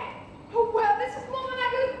I? Oh, well, this is more than I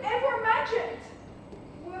could have ever imagined.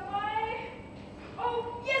 Will I?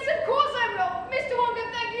 Oh, yes, of course I will. Mr. Wonka,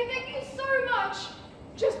 thank you so much.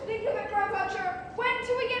 Just think of it, Grandpa Joe. When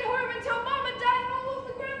till we get home and tell Mum and Dad and all of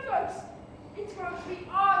the grandfolks? It's going to be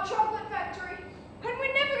our chocolate factory, and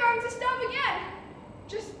we're never going to stop again.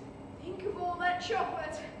 Just think of all that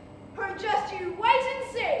chocolate. Oh, just you wait.